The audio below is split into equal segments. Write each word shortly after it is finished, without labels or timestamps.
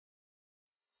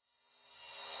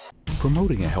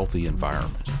promoting a healthy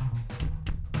environment.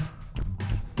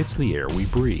 It's the air we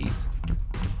breathe.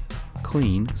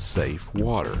 Clean, safe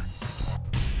water.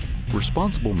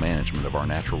 Responsible management of our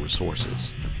natural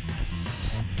resources.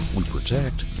 We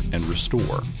protect and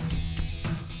restore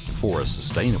for a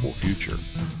sustainable future.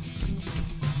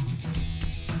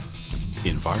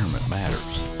 Environment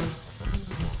matters.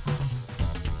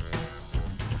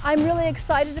 I'm really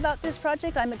excited about this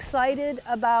project. I'm excited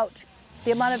about the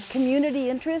amount of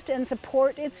community interest and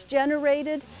support it's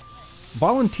generated.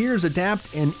 Volunteers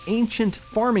adapt an ancient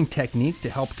farming technique to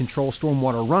help control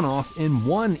stormwater runoff in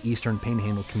one eastern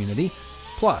Panhandle community.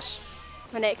 Plus,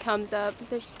 when it comes up,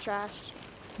 there's trash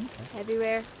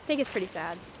everywhere. I think it's pretty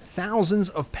sad. Thousands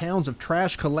of pounds of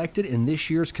trash collected in this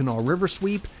year's Kanawha River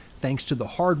Sweep thanks to the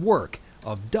hard work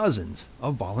of dozens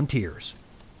of volunteers.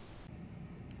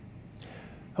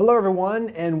 Hello everyone,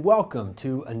 and welcome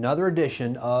to another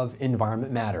edition of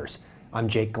Environment Matters. I'm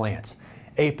Jake Glantz.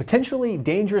 A potentially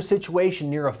dangerous situation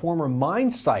near a former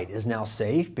mine site is now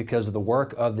safe because of the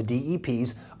work of the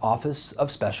DEP's Office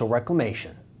of Special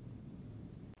Reclamation.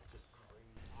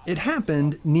 It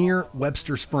happened near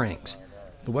Webster Springs.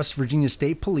 The West Virginia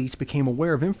State Police became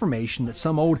aware of information that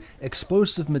some old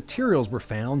explosive materials were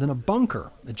found in a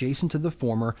bunker adjacent to the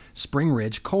former Spring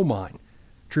Ridge coal mine.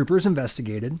 Troopers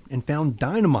investigated and found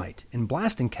dynamite in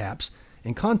blasting caps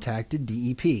and contacted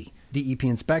DEP. DEP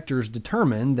inspectors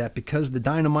determined that because the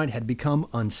dynamite had become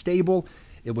unstable,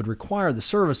 it would require the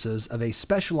services of a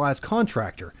specialized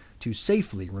contractor to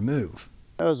safely remove.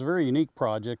 It was a very unique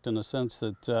project in the sense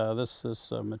that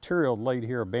this material laid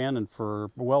here abandoned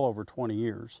for well over 20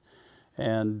 years.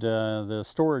 And the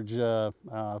storage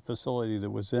facility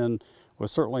that was in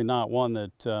was certainly not one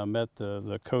that met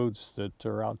the codes that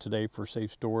are out today for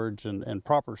safe storage and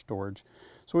proper storage.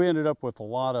 So we ended up with a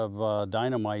lot of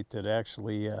dynamite that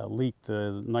actually leaked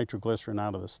the nitroglycerin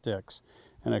out of the sticks.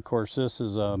 And of course this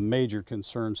is a major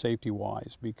concern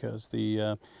safety-wise because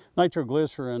the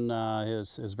nitroglycerin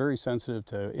is very sensitive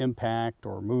to impact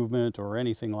or movement or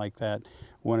anything like that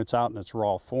when it's out in its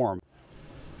raw form.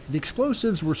 The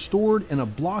explosives were stored in a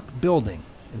block building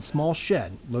and small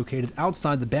shed located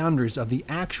outside the boundaries of the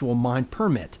actual mine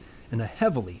permit in a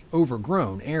heavily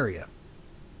overgrown area.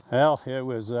 Well, it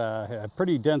was a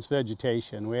pretty dense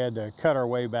vegetation. We had to cut our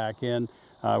way back in.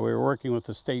 We were working with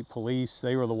the state police.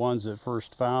 They were the ones that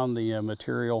first found the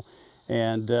material.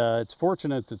 And it's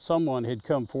fortunate that someone had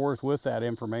come forth with that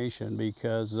information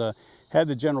because had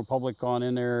the general public gone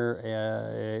in there,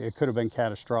 it could have been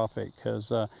catastrophic because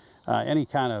any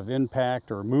kind of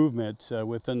impact or movement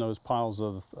within those piles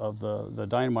of the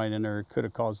dynamite in there could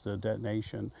have caused a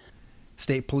detonation.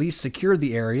 State police secured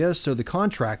the area so the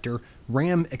contractor,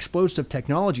 RAM Explosive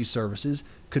Technology Services,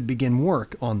 could begin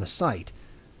work on the site.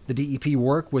 The DEP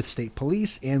worked with state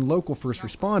police and local first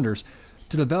responders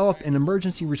to develop an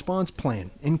emergency response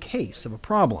plan in case of a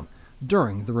problem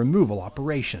during the removal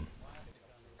operation.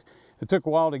 It took a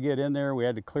while to get in there. We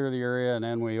had to clear the area and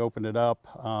then we opened it up.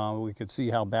 We could see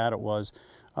how bad it was.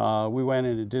 We went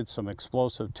in and did some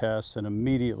explosive tests and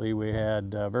immediately we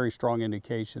had very strong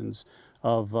indications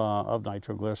of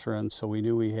nitroglycerin, so we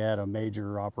knew we had a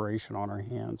major operation on our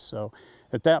hands. So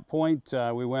at that point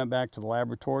we went back to the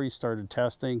laboratory, started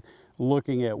testing,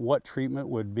 looking at what treatment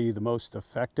would be the most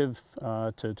effective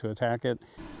to attack it.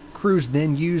 Crews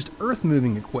then used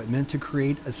earth-moving equipment to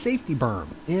create a safety berm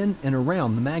in and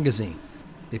around the magazine.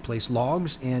 They placed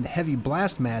logs and heavy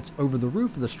blast mats over the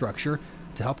roof of the structure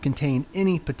to help contain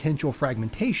any potential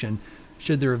fragmentation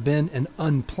should there have been an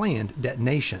unplanned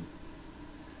detonation.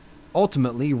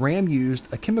 Ultimately, RAM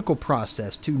used a chemical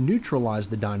process to neutralize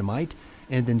the dynamite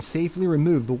and then safely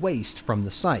remove the waste from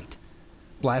the site.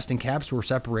 Blasting caps were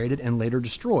separated and later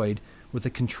destroyed with a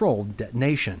controlled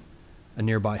detonation. A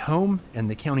nearby home and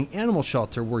the county animal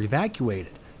shelter were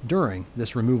evacuated during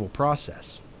this removal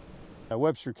process.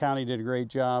 Webster County did a great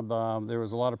job. There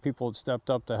was a lot of people that stepped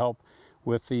up to help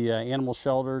with the animal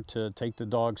shelter to take the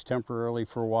dogs temporarily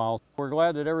for a while. We're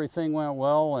glad that everything went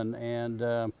well and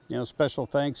you know, special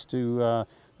thanks to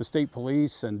the state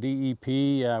police and DEP.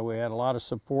 We had a lot of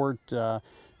support,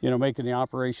 you know, making the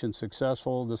operation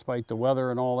successful despite the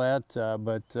weather and all that,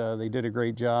 but they did a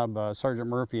great job. Sergeant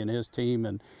Murphy and his team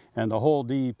and the whole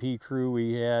DEP crew.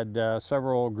 We had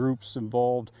several groups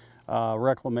involved,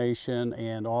 Reclamation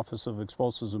and Office of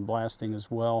Explosives and Blasting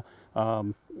as well,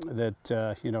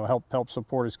 that you know, help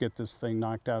support us get this thing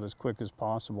knocked out as quick as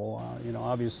possible. You know,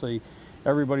 obviously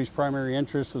everybody's primary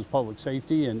interest was public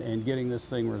safety and getting this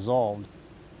thing resolved.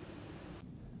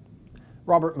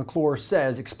 Robert McClure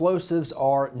says explosives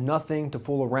are nothing to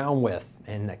fool around with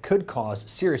and that could cause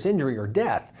serious injury or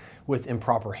death with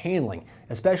improper handling,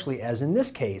 especially as in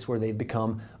this case where they've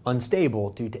become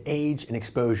unstable due to age and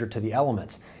exposure to the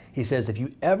elements. He says if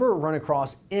you ever run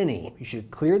across any, you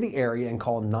should clear the area and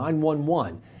call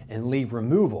 911 and leave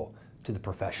removal to the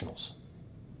professionals.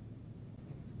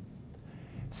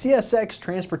 CSX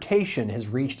Transportation has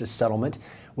reached a settlement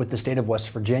with the state of West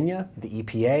Virginia, the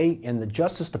EPA, and the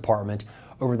Justice Department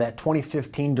over that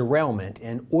 2015 derailment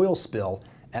and oil spill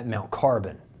at Mount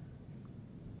Carbon.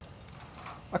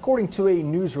 According to a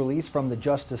news release from the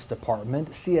Justice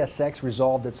Department, CSX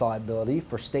resolved its liability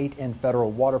for state and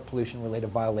federal water pollution-related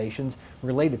violations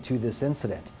related to this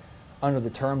incident. Under the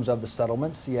terms of the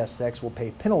settlement, CSX will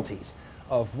pay penalties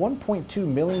of $1.2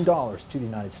 million to the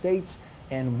United States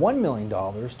and $1 million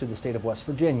to the state of West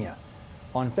Virginia.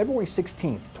 On February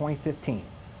 16, 2015,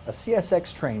 a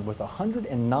CSX train with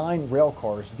 109 rail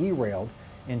cars derailed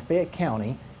in Fayette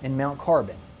County in Mount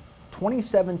Carbon.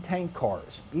 27 tank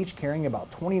cars, each carrying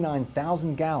about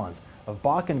 29,000 gallons of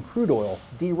Bakken crude oil,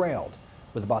 derailed,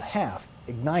 with about half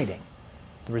igniting.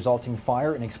 The resulting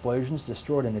fire and explosions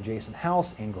destroyed an adjacent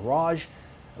house and garage.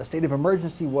 A state of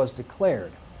emergency was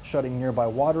declared, shutting nearby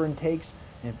water intakes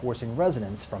and forcing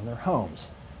residents from their homes.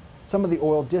 Some of the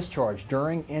oil discharged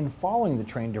during and following the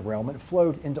train derailment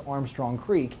flowed into Armstrong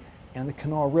Creek and the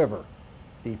Kanawha River.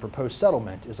 The proposed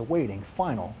settlement is awaiting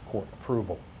final court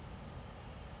approval.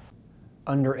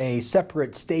 Under a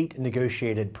separate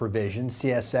state-negotiated provision,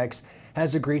 CSX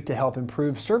has agreed to help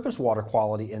improve surface water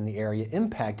quality in the area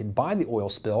impacted by the oil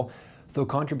spill through a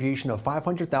contribution of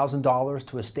 $500,000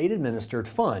 to a state-administered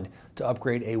fund to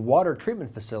upgrade a water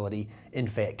treatment facility in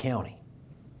Fayette County.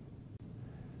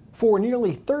 For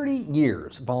nearly 30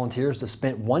 years, volunteers have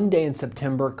spent one day in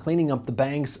September cleaning up the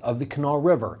banks of the Kanawha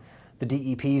River. The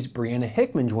DEP's Brianna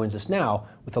Hickman joins us now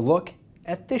with a look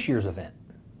at this year's event.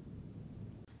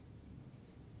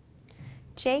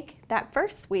 Jake, that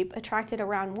first sweep attracted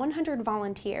around 100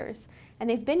 volunteers, and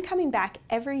they've been coming back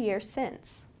every year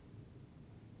since.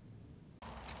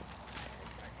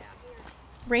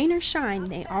 Rain or shine,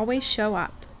 they always show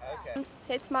up.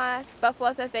 It's my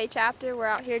Buffalo FFA chapter. We're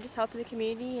out here just helping the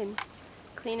community and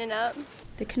cleaning up.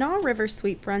 The Kanawha River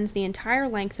Sweep runs the entire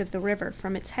length of the river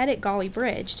from its head at Gauley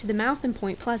Bridge to the mouth in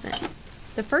Point Pleasant.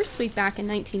 The first sweep back in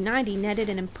 1990 netted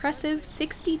an impressive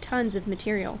 60 tons of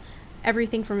material,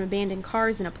 everything from abandoned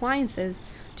cars and appliances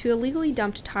to illegally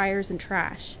dumped tires and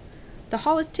trash. The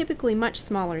haul is typically much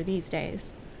smaller these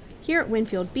days. Here at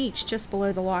Winfield Beach, just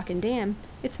below the lock and dam,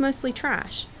 it's mostly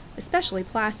trash, especially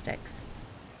plastics.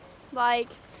 Like,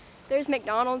 there's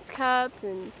McDonald's cups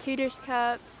and Tudor's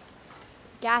cups,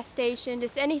 gas station,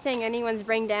 just anything anyone's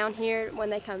bring down here when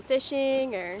they come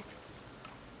fishing, or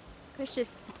it's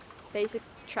just basic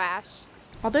trash.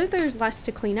 Although there's less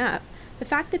to clean up, the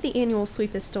fact that the annual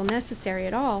sweep is still necessary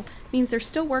at all means there's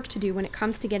still work to do when it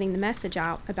comes to getting the message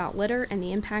out about litter and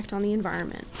the impact on the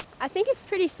environment. I think it's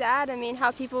pretty sad,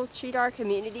 how people treat our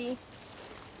community,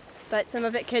 but some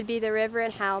of it could be the river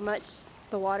and how much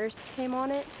the waters came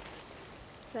on it.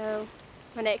 So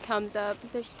when it comes up,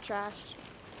 there's trash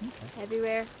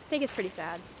everywhere. I think it's pretty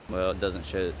sad. Well, it doesn't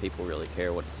show that people really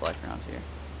care what it's like around here.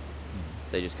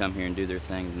 They just come here and do their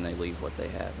things and they leave what they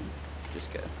have and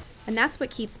just go. And that's what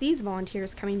keeps these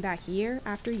volunteers coming back year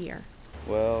after year.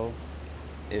 Well,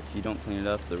 if you don't clean it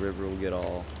up, the river will get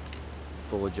all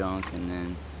full of junk and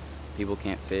then people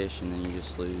can't fish and then you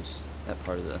just lose that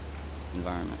part of the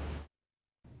environment.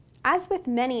 As with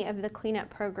many of the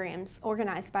cleanup programs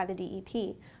organized by the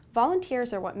DEP,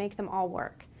 volunteers are what make them all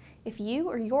work. If you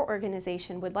or your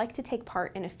organization would like to take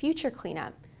part in a future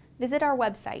cleanup, visit our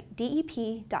website,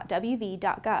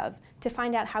 dep.wv.gov, to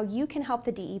find out how you can help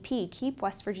the DEP keep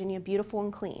West Virginia beautiful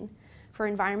and clean. For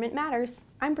Environment Matters,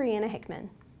 I'm Brianna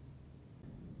Hickman.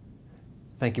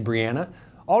 Thank you, Brianna.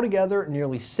 Altogether,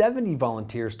 nearly 70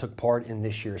 volunteers took part in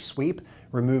this year's sweep,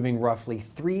 removing roughly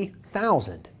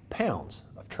 3,000 pounds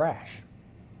of trash.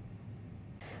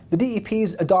 The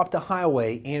DEP's Adopt a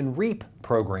Highway and REAP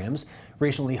programs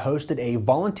recently hosted a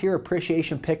volunteer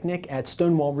appreciation picnic at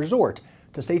Stonewall Resort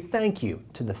to say thank you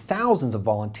to the thousands of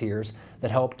volunteers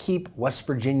that help keep West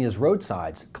Virginia's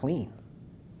roadsides clean.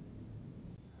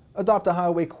 Adopt a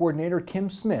Highway Coordinator Kim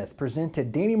Smith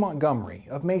presented Danny Montgomery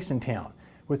of Masontown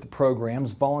with the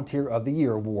program's Volunteer of the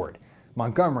Year award.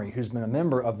 Montgomery, who's been a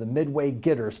member of the Midway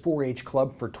Getters 4-H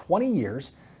Club for 20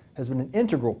 years, has been an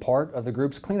integral part of the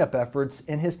group's cleanup efforts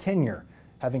in his tenure,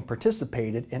 having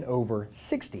participated in over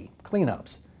 60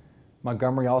 cleanups.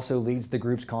 Montgomery also leads the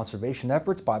group's conservation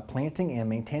efforts by planting and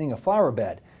maintaining a flower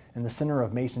bed in the center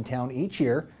of Masontown each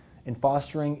year and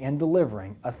fostering and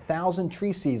delivering 1,000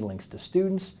 tree seedlings to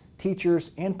students,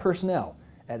 teachers, and personnel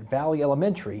at Valley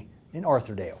Elementary in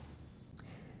Arthurdale.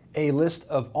 A list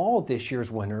of all this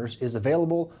year's winners is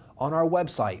available on our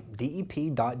website,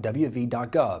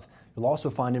 dep.wv.gov. You'll also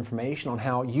find information on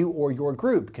how you or your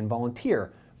group can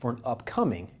volunteer for an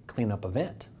upcoming cleanup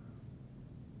event.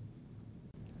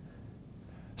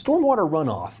 Stormwater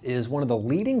runoff is one of the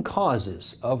leading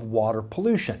causes of water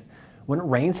pollution. When it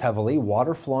rains heavily,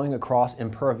 water flowing across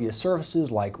impervious surfaces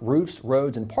like roofs,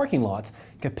 roads, and parking lots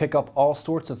can pick up all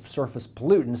sorts of surface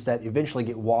pollutants that eventually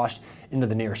get washed into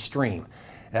the nearest stream.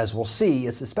 As we'll see,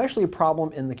 it's especially a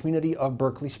problem in the community of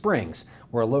Berkeley Springs,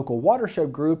 where a local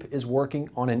watershed group is working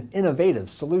on an innovative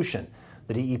solution.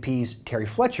 The DEP's Terry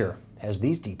Fletcher has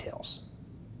these details.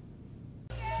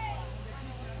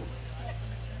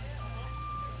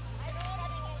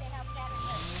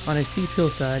 On a steep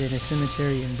hillside in a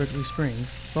cemetery in Berkeley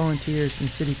Springs, volunteers and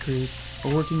city crews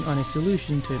are working on a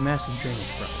solution to a massive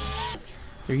drainage problem.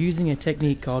 They're using a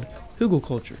technique called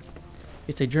hugelkultur.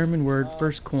 It's a German word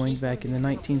first coined back in the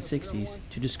 1960s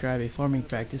to describe a farming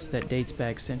practice that dates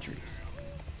back centuries.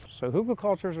 So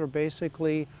hugelkulturs are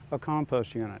basically a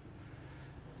compost unit.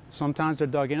 Sometimes they're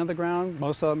dug into the ground,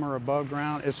 most of them are above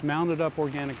ground. It's mounded up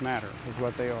organic matter is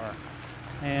what they are.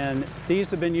 And these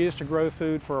have been used to grow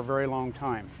food for a very long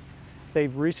time.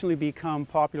 They've recently become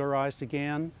popularized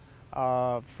again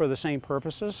for the same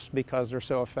purposes because they're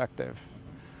so effective.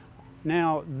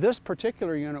 Now, this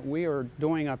particular unit we are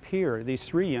doing up here, these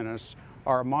 3 units,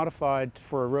 are modified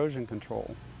for erosion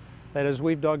control. That is,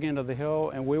 we've dug into the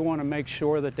hill and we want to make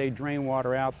sure that they drain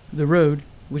water out. The road,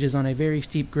 which is on a very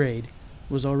steep grade,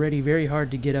 was already very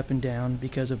hard to get up and down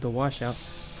because of the washout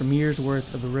from years'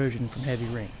 worth of erosion from heavy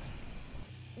rains.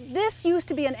 This used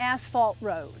to be an asphalt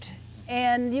road,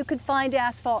 and you could find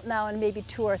asphalt now in maybe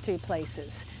 2 or 3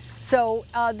 places. So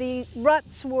the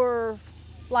ruts were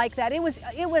like that. It was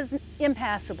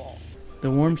impassable.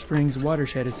 The Warm Springs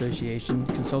Watershed Association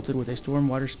consulted with a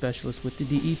stormwater specialist with the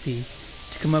DEP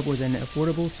to come up with an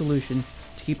affordable solution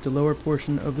to keep the lower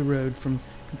portion of the road from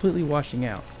completely washing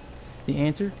out. The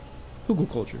answer?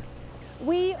 Hugelkultur.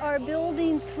 We are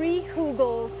building 3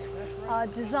 hugels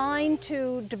designed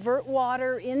to divert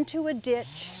water into a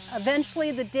ditch.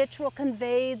 Eventually the ditch will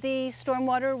convey the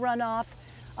stormwater runoff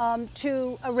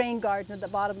to a rain garden at the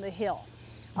bottom of the hill.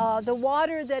 The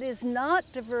water that is not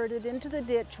diverted into the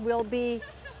ditch will be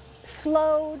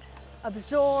slowed,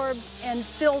 absorbed, and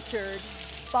filtered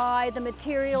by the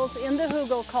materials in the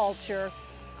hugelkultur.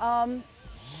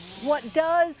 What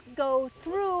does go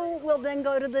through will then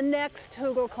go to the next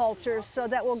hugelkultur, so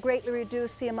that will greatly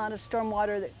reduce the amount of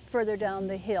stormwater further down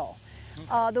the hill.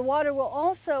 The water will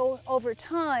also, over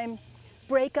time,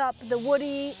 break up the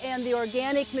woody and the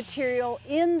organic material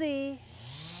in the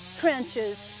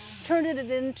trenches, turning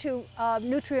it into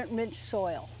nutrient-rich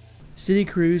soil. City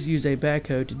crews use a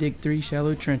backhoe to dig 3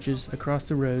 shallow trenches across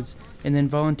the roads, and then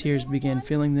volunteers begin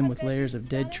filling them with layers of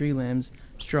dead tree limbs,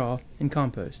 straw, and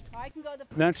compost.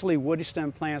 Eventually, woody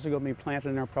stem plants are going to be planted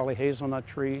in there, probably hazelnut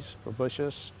trees or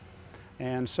bushes.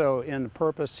 And so in the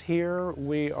purpose here,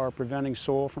 we are preventing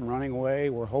soil from running away.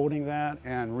 We're holding that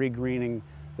and regreening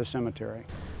the cemetery.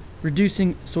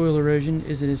 Reducing soil erosion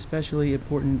is especially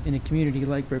important in a community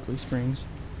like Berkeley Springs,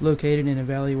 located in a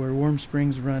valley where Warm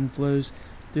Springs Run flows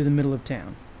through the middle of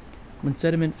town. When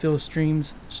sediment fills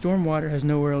streams, stormwater has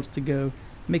nowhere else to go,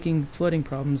 making flooding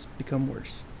problems become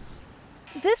worse.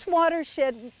 This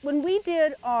watershed, when we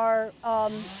did our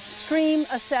stream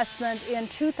assessment in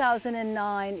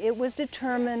 2009, it was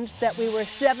determined that we were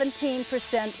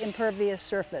 17% impervious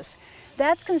surface.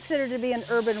 That's considered to be an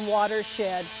urban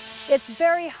watershed. It's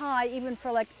very high even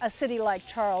for like a city like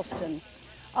Charleston.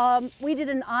 We did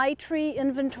an eye-tree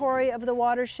inventory of the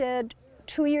watershed.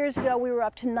 2 years ago we were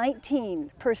up to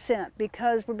 19%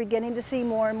 because we're beginning to see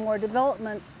more and more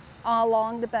development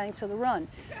along the banks of the run.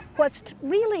 What's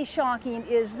really shocking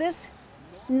is this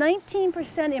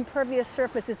 19% impervious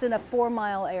surface is in a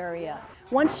 4-mile area.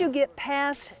 Once you get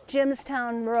past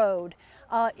Jimstown Road,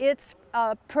 it's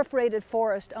perforated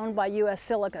forest owned by U.S.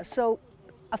 Silica. So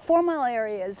a 4-mile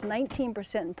area is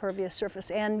 19% impervious surface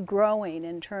and growing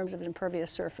in terms of impervious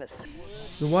surface.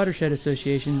 The Watershed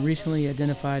Association recently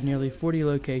identified nearly 40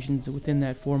 locations within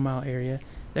that 4-mile area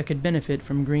that could benefit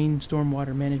from green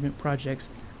stormwater management projects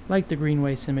like the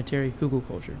Greenway Cemetery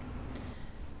hugelkultur.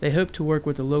 They hope to work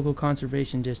with the local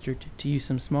conservation district to use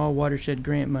some small watershed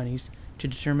grant monies to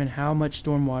determine how much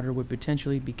stormwater would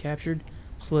potentially be captured,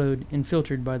 slowed, and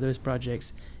filtered by those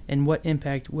projects, and what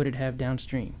impact would it have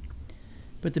downstream.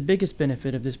 But the biggest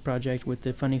benefit of this project with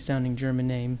the funny-sounding German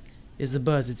name is the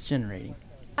buzz it's generating.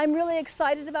 I'm really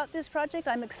excited about this project.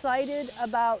 I'm excited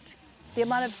about the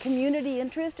amount of community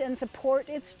interest and support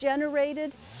it's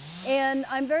generated. And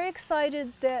I'm very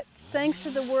excited that thanks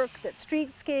to the work that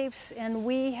Streetscapes and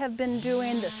we have been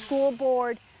doing, the school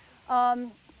board, our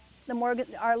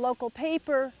local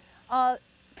paper,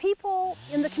 people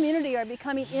in the community are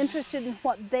becoming interested in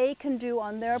what they can do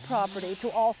on their property to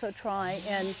also try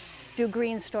and do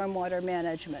green stormwater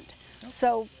management.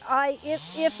 So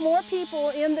if more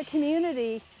people in the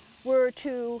community were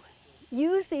to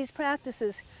use these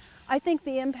practices, I think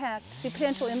the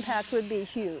potential impact would be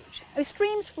huge. I mean,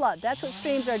 streams flood, that's what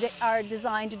streams are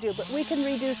designed to do, but we can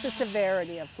reduce the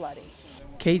severity of flooding.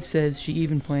 Kate says she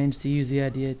even plans to use the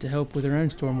idea to help with her own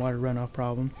stormwater runoff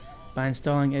problem by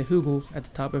installing a hugel at the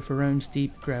top of her own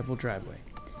steep gravel driveway.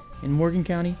 In Morgan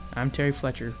County, I'm Terry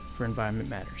Fletcher for Environment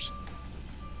Matters.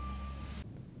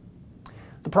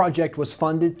 The project was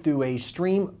funded through a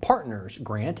Stream Partners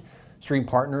grant. Stream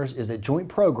Partners is a joint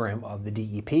program of the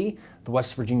DEP, the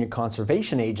West Virginia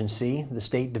Conservation Agency, the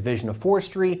State Division of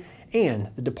Forestry, and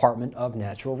the Department of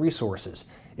Natural Resources.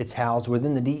 It's housed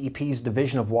within the DEP's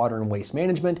Division of Water and Waste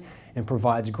Management and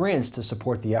provides grants to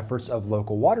support the efforts of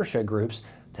local watershed groups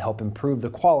to help improve the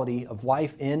quality of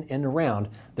life in and around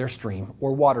their stream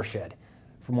or watershed.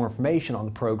 For more information on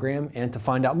the program and to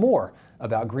find out more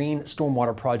about green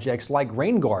stormwater projects like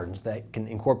rain gardens that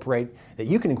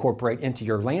you can incorporate into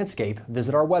your landscape,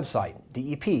 visit our website,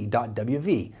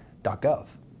 dep.wv.gov.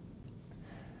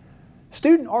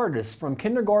 Student artists from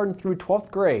kindergarten through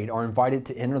 12th grade are invited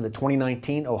to enter the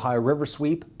 2019 Ohio River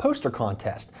Sweep poster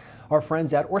contest. Our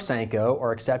friends at Orsanco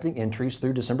are accepting entries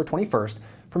through December 21st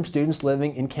from students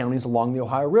living in counties along the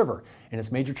Ohio River and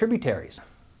its major tributaries.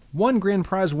 One grand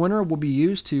prize winner will be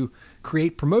used to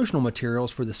create promotional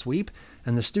materials for the sweep,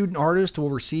 and the student artist will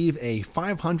receive a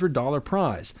 $500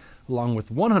 prize, along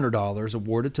with $100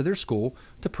 awarded to their school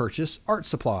to purchase art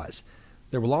supplies.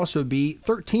 There will also be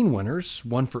 13 winners,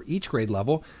 one for each grade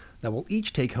level, that will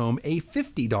each take home a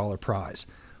 $50 prize.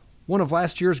 One of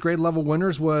last year's grade level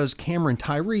winners was Cameron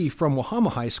Tyree from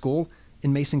Wahama High School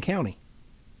in Mason County.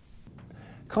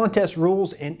 Contest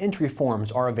rules and entry forms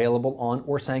are available on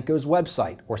Orsanco's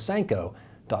website,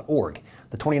 orsanco.org.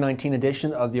 The 2019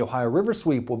 edition of the Ohio River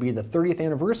Sweep will be the 30th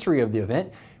anniversary of the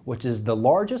event, which is the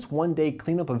largest one-day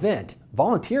cleanup event,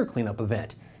 volunteer cleanup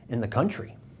event, in the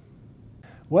country.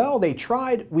 Well, they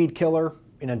tried weed killer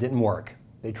and it didn't work.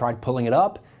 They tried pulling it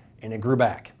up and it grew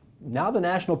back. Now the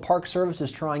National Park Service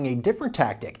is trying a different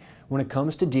tactic when it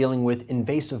comes to dealing with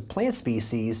invasive plant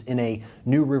species in a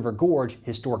New River Gorge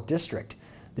historic district.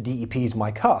 The DEP's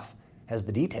Mike Huff has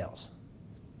the details.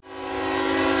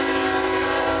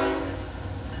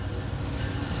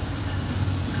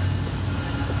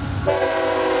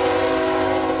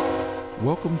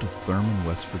 Welcome to Thurmond,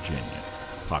 West Virginia,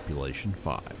 population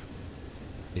 5.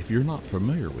 If you're not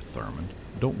familiar with Thurmond,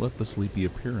 don't let the sleepy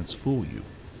appearance fool you.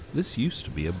 This used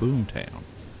to be a boom town.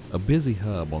 A busy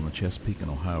hub on the Chesapeake and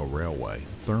Ohio Railway,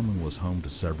 Thurmond was home to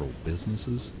several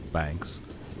businesses, banks,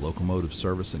 locomotive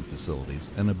servicing facilities,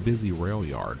 and a busy rail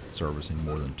yard servicing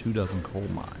more than 24 coal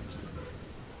mines.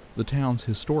 The town's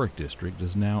historic district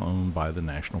is now owned by the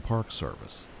National Park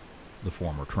Service. The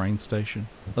former train station,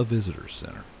 a visitor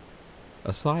center.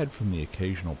 Aside from the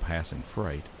occasional passing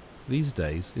freight, these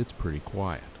days it's pretty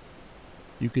quiet.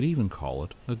 You could even call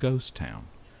it a ghost town.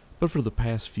 But for the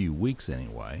past few weeks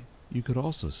anyway, you could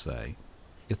also say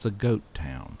it's a goat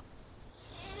town.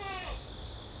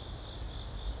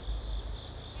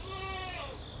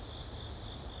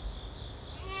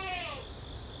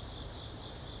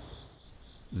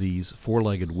 These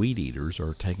four-legged weed eaters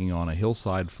are taking on a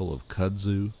hillside full of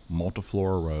kudzu,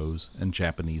 multiflora rose, and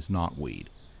Japanese knotweed,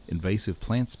 invasive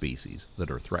plant species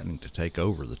that are threatening to take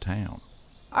over the town.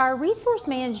 Our resource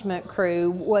management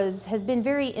crew has been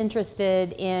very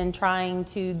interested in trying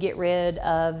to get rid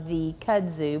of the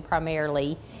kudzu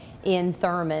primarily in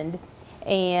Thurmond,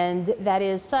 and that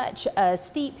is such a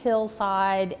steep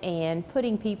hillside, and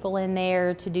putting people in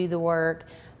there to do the work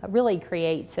really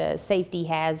creates a safety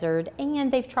hazard,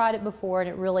 and they've tried it before and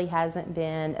it really hasn't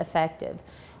been effective.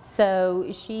 So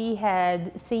she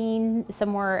had seen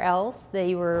somewhere else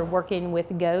they were working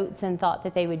with goats and thought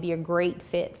that they would be a great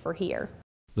fit for here.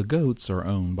 The goats are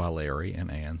owned by Larry and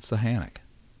Ann Sahanic.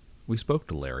 We spoke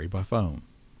to Larry by phone.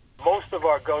 Most of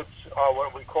our goats are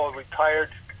what we call retired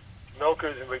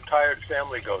milkers and retired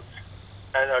family goats,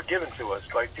 and are given to us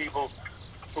by people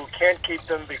who can't keep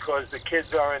them because the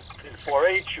kids aren't in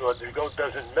 4-H, or the goat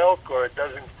doesn't milk, or it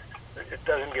doesn't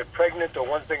get pregnant, or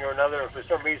one thing or another, and for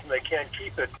some reason they can't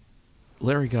keep it.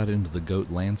 Larry got into the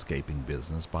goat landscaping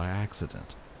business by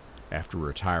accident. After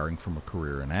retiring from a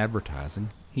career in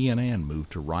advertising, he and Ann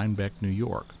moved to Rhinebeck, New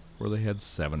York, where they had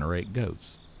 7 or 8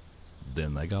 goats.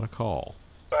 Then they got a call.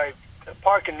 I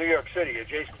park in New York City,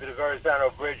 adjacent to the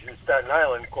Verrazano Bridge in Staten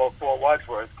Island, called Fort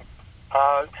Wadsworth,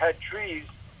 had trees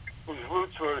whose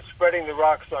roots were spreading the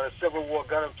rocks on a Civil War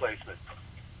gun emplacement.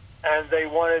 And they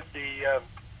wanted the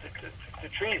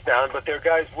trees down, but their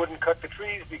guys wouldn't cut the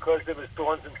trees because there was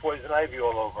thorns and poison ivy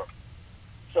all over.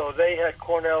 So they had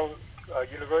Cornell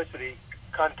University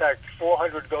contact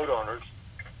 400 goat owners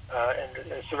in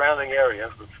the surrounding area,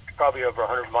 probably over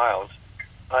 100 miles,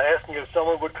 asking if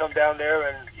someone would come down there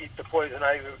and eat the poison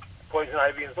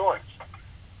ivy and thorns.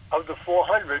 Of the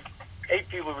 400, 8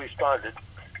 people responded.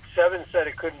 7 said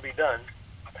it couldn't be done,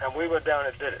 and we went down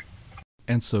and did it.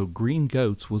 And so Green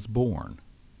Goats was born.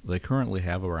 They currently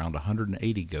have around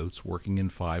 180 goats working in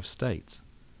 5 states.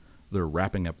 They're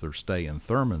wrapping up their stay in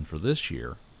Thurmond for this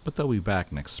year, but they'll be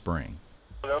back next spring.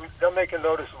 They'll make a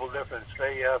noticeable difference.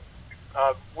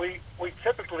 We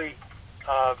typically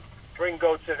bring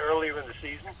goats in earlier in the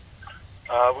season.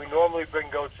 We normally bring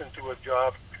goats into a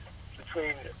job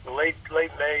between late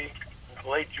May,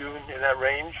 late June, in that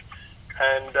range,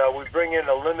 and we bring in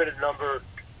a limited number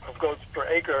of goats per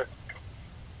acre,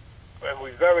 and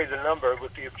we vary the number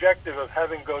with the objective of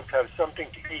having goats have something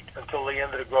to eat until the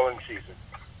end of the growing season,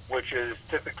 which is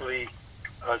typically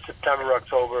September,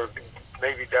 October,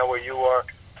 maybe down where you are,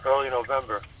 early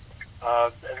November.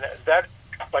 And that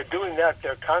by doing that,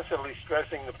 they're constantly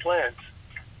stressing the plants,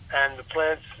 and the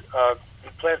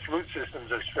plants' root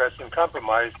systems are stressed and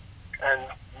compromised, and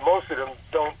most of them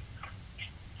don't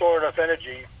store enough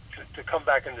energy to come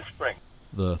back in the spring.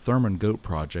 The Thurmond Goat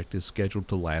Project is scheduled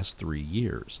to last 3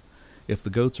 years. If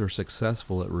the goats are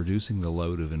successful at reducing the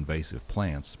load of invasive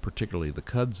plants, particularly the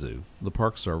kudzu, the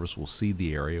Park Service will seed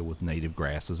the area with native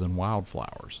grasses and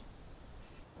wildflowers.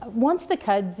 Once the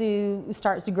kudzu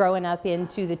starts growing up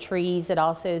into the trees, it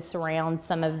also surrounds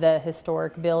some of the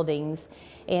historic buildings.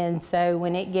 And so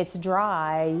when it gets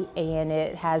dry and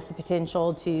it has the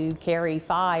potential to carry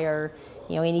fire,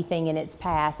 anything in its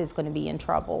path is going to be in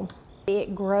trouble.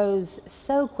 It grows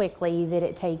so quickly that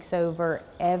it takes over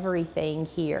everything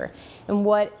here. And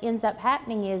what ends up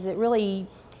happening is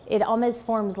it almost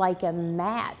forms like a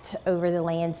mat over the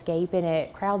landscape, and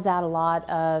it crowds out a lot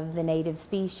of the native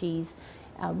species.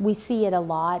 We see it a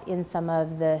lot in some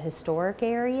of the historic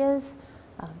areas,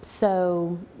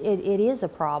 so it is a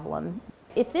problem.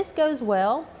 If this goes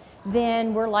well,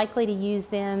 then we're likely to use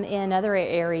them in other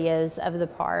areas of the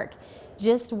park.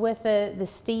 Just with the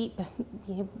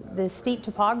steep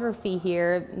topography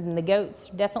here, the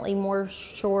goats are definitely more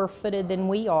sure-footed than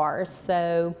we are,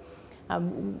 so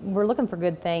we're looking for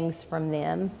good things from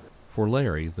them. For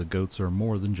Larry, the goats are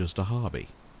more than just a hobby.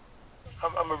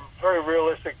 I'm a very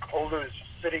realistic, older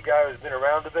city guy who's been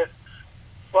around a bit,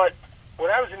 but when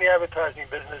I was in the advertising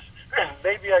business,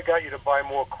 maybe I got you to buy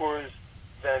more Coors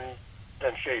than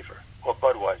Schaefer or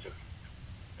Budweiser.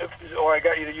 Or I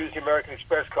got you to use the American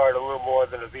Express card a little more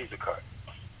than a Visa card.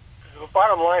 The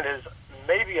bottom line is,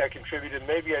 maybe I contributed,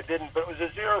 maybe I didn't, but it was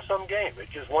a zero-sum game.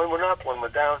 It just one went up, one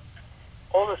went down.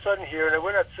 All of a sudden here, and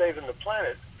we're not saving the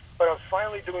planet, but I'm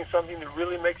finally doing something that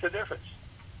really makes a difference.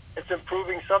 It's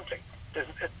improving something.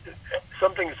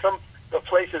 The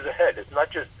place is ahead. It's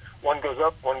not just one goes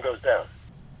up, one goes down.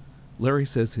 Larry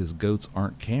says his goats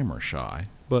aren't camera shy,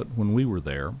 but when we were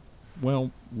there,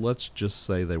 well, let's just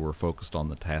say they were focused on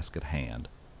the task at hand,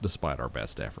 despite our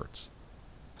best efforts.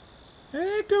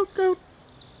 Hey, goat.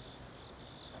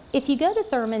 If you go to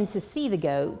Thurmond to see the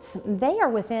goats, they are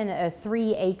within a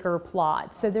 3-acre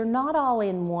plot, so they're not all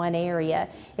in one area.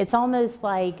 It's almost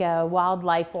like a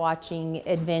wildlife watching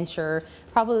adventure.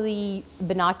 Probably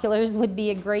binoculars would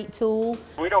be a great tool.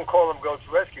 We don't call them goats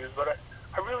rescues, but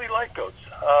I really like goats.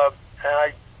 And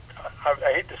I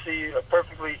hate to see a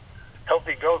perfectly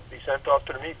healthy goat be sent off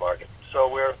to the meat market. So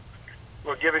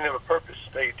we're giving them a purpose.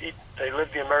 They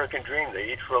live the American dream.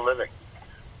 They eat for a living.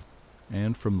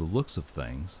 And from the looks of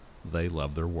things, they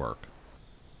love their work.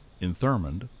 In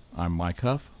Thurmond, I'm Mike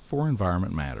Huff for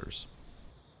Environment Matters.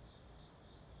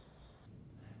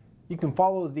 You can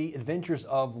follow the adventures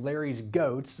of Larry's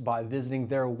goats by visiting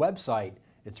their website.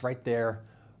 It's right there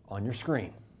on your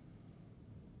screen.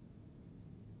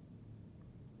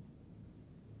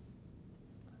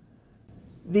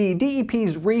 The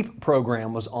DEP's REAP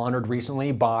program was honored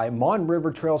recently by Mon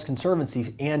River Trails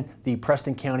Conservancy and the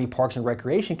Preston County Parks and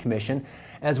Recreation Commission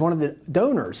as one of the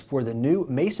donors for the new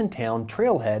Masontown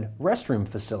Trailhead restroom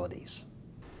facilities.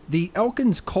 The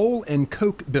Elkins Coal and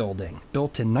Coke building,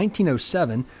 built in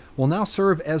 1907, will now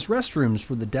serve as restrooms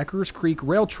for the Deckers Creek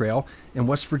Rail Trail and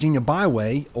West Virginia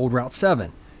Byway, Old Route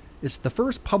 7. It's the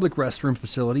first public restroom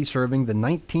facility serving the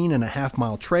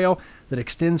 19.5-mile trail that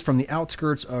extends from the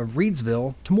outskirts of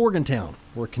Reedsville to Morgantown,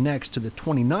 where it connects to the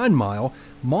 29-mile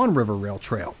Mon River Rail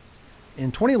Trail.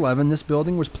 In 2011, this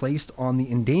building was placed on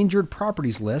the endangered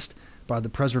properties list by the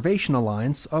Preservation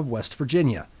Alliance of West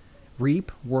Virginia.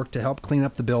 REAP worked to help clean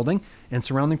up the building and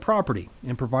surrounding property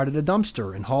and provided a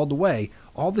dumpster and hauled away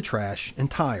all the trash and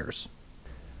tires.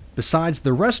 Besides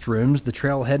the restrooms, the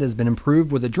trailhead has been improved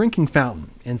with a drinking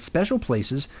fountain and special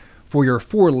places for your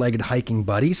four-legged hiking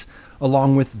buddies,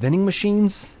 along with vending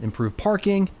machines, improved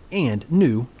parking, and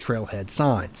new trailhead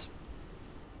signs.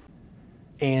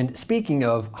 And speaking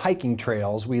of hiking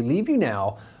trails, we leave you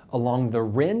now along the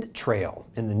Rend Trail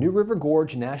in the New River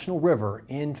Gorge National River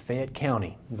in Fayette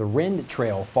County. The Rend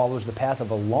Trail follows the path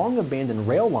of a long-abandoned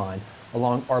rail line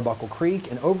along Arbuckle Creek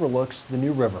and overlooks the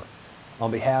New River. On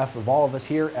behalf of all of us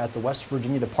here at the West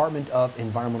Virginia Department of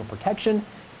Environmental Protection,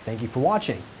 thank you for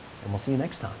watching, and we'll see you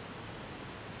next time.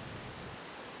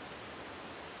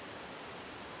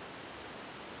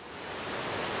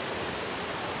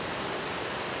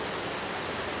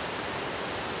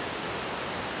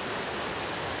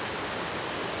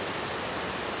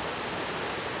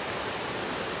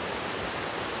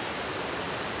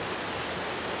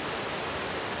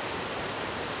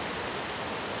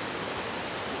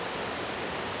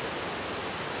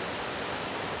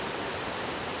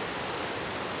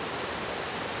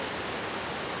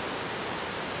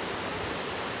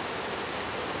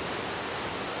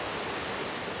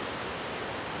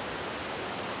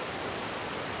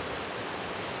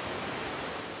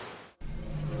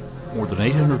 More than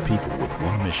 800 people with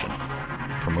one mission,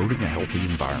 promoting a healthy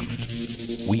environment.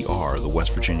 We are the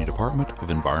West Virginia Department of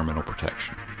Environmental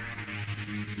Protection.